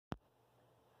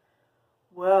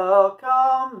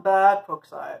Welcome back,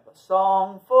 folks. I have a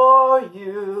song for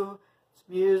you. It's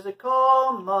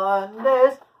Musical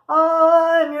Mondays.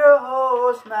 I'm your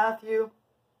host, Matthew.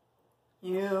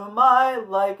 You might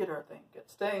like it or think it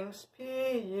stinks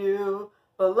pu,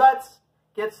 but let's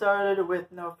get started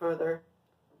with no further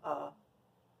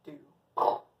ado.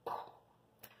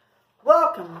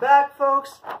 Welcome back,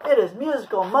 folks. It is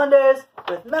Musical Mondays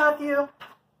with Matthew.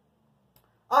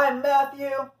 I'm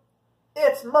Matthew.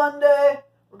 It's Monday.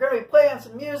 We're going to be playing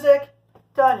some music. I'm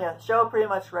telling you, the show pretty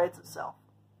much writes itself.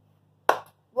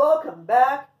 Welcome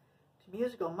back to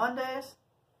Musical Mondays,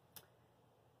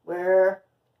 where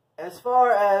as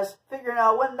far as figuring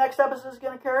out when the next episode is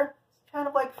going to occur, it's kind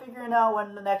of like figuring out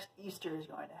when the next Easter is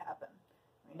going to happen.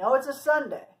 We know it's a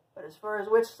Sunday, but as far as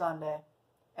which Sunday,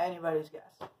 anybody's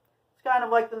guess. It's kind of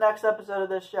like the next episode of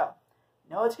this show.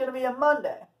 You know it's going to be a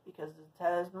Monday, because it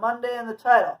has Monday in the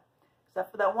title.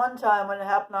 Except for that one time when it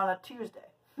happened on a Tuesday.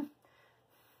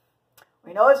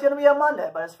 We know it's going to be a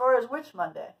Monday, but as far as which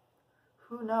Monday,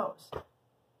 who knows?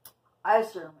 I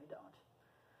certainly don't.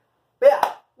 But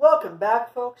yeah, welcome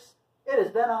back, folks. It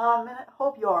has been a hot minute.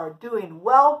 Hope you are doing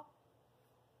well.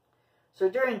 So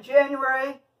during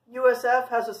January, USF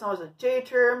has what's known as a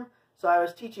J-term. So I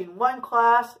was teaching one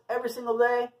class every single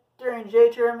day during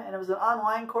J-term, and it was an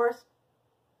online course.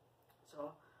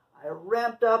 So I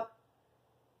ramped up,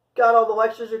 got all the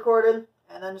lectures recorded,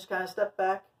 and then just kind of stepped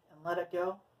back and let it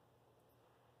go.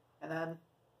 And then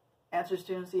answer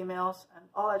students' emails and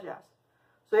all that jazz.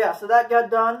 So yeah, so that got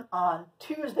done on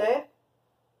Tuesday.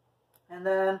 And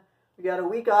then we got a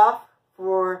week off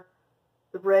for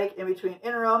the break in between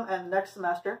interim and next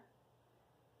semester.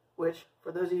 Which,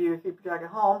 for those of you who keep track at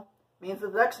home, means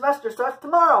that the next semester starts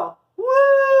tomorrow.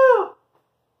 Woo!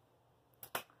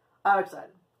 I'm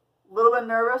excited. A little bit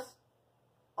nervous,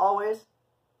 always,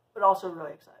 but also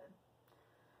really excited.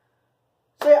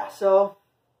 So yeah, so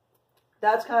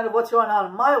that's kind of what's going on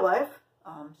in my life.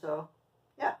 So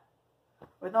yeah,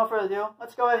 with no further ado,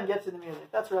 let's go ahead and get to the music.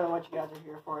 That's really what you guys are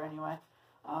here for anyway.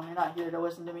 You're not here to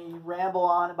listen to me ramble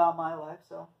on about my life,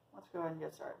 so let's go ahead and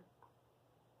get started.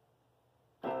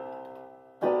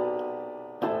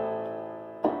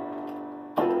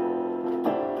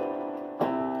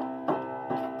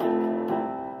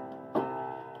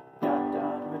 Got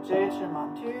done with J-term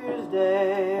on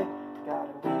Tuesday. Got a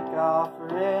week off for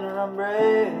interim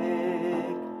break.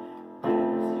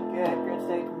 Managed to get grades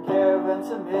taken care of and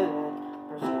submitted.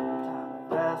 Personal time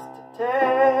of rest to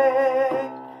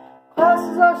take.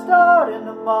 Classes are starting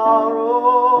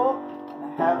tomorrow, and I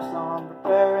have some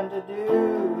preparing to do.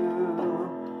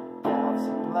 Got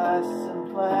some lesson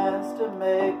plans to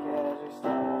make as we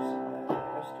start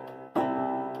semester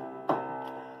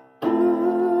 2.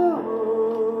 Ooh,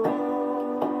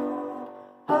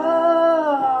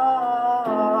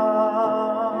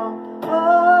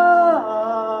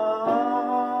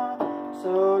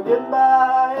 so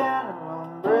goodbye interim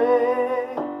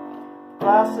break.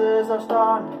 Classes are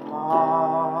starting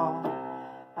tomorrow.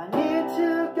 I need to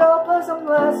go play some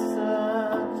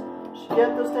lessons. Should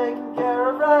get those taken care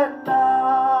of right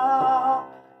now.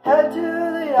 Head to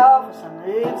the office and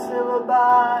read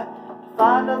syllabi to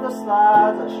find out the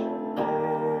slides I should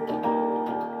make.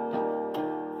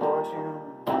 For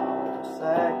tomorrow the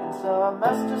second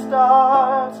semester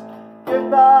starts.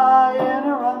 Goodbye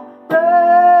interim break.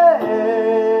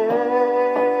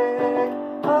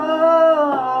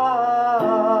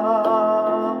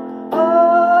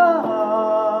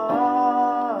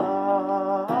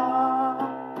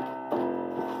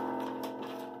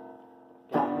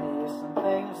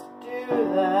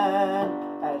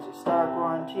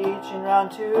 Teaching round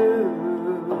 2.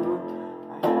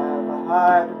 I have a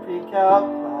hybrid pre-calc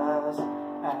class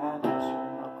and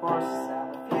instrumental courses and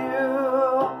a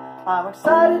few. I'm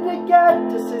excited to get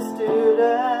to see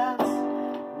students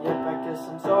and get back to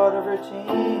some sort of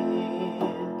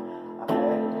routine. I'm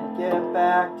ready to get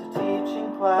back to teaching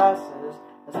classes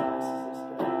as nice as this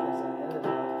break as I ended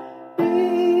up being.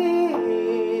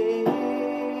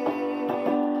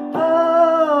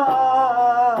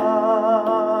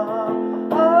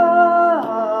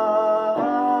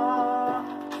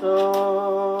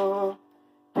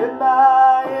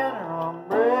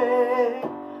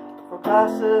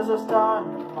 Classes are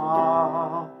starting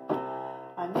tomorrow.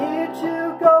 I need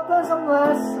to go play some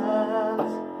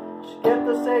lessons. Should get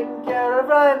those taken care of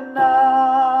right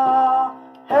now.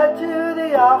 Head to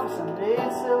the office and read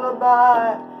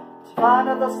syllabi to find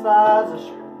out the slides I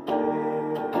should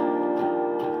make.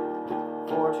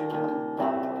 For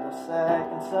tomorrow the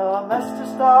second semester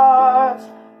starts.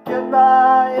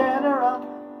 Goodbye interim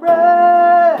break.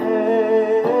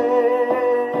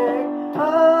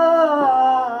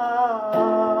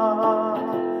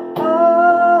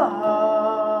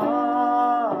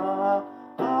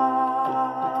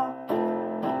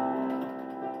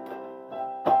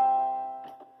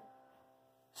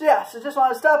 So yeah, so just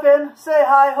want to stop in, say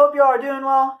hi, hope you all are doing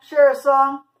well, share a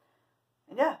song.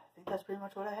 And yeah, I think that's pretty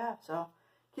much what I have. So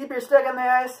keep your stick on the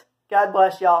ice. God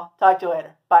bless y'all. Talk to you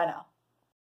later. Bye now.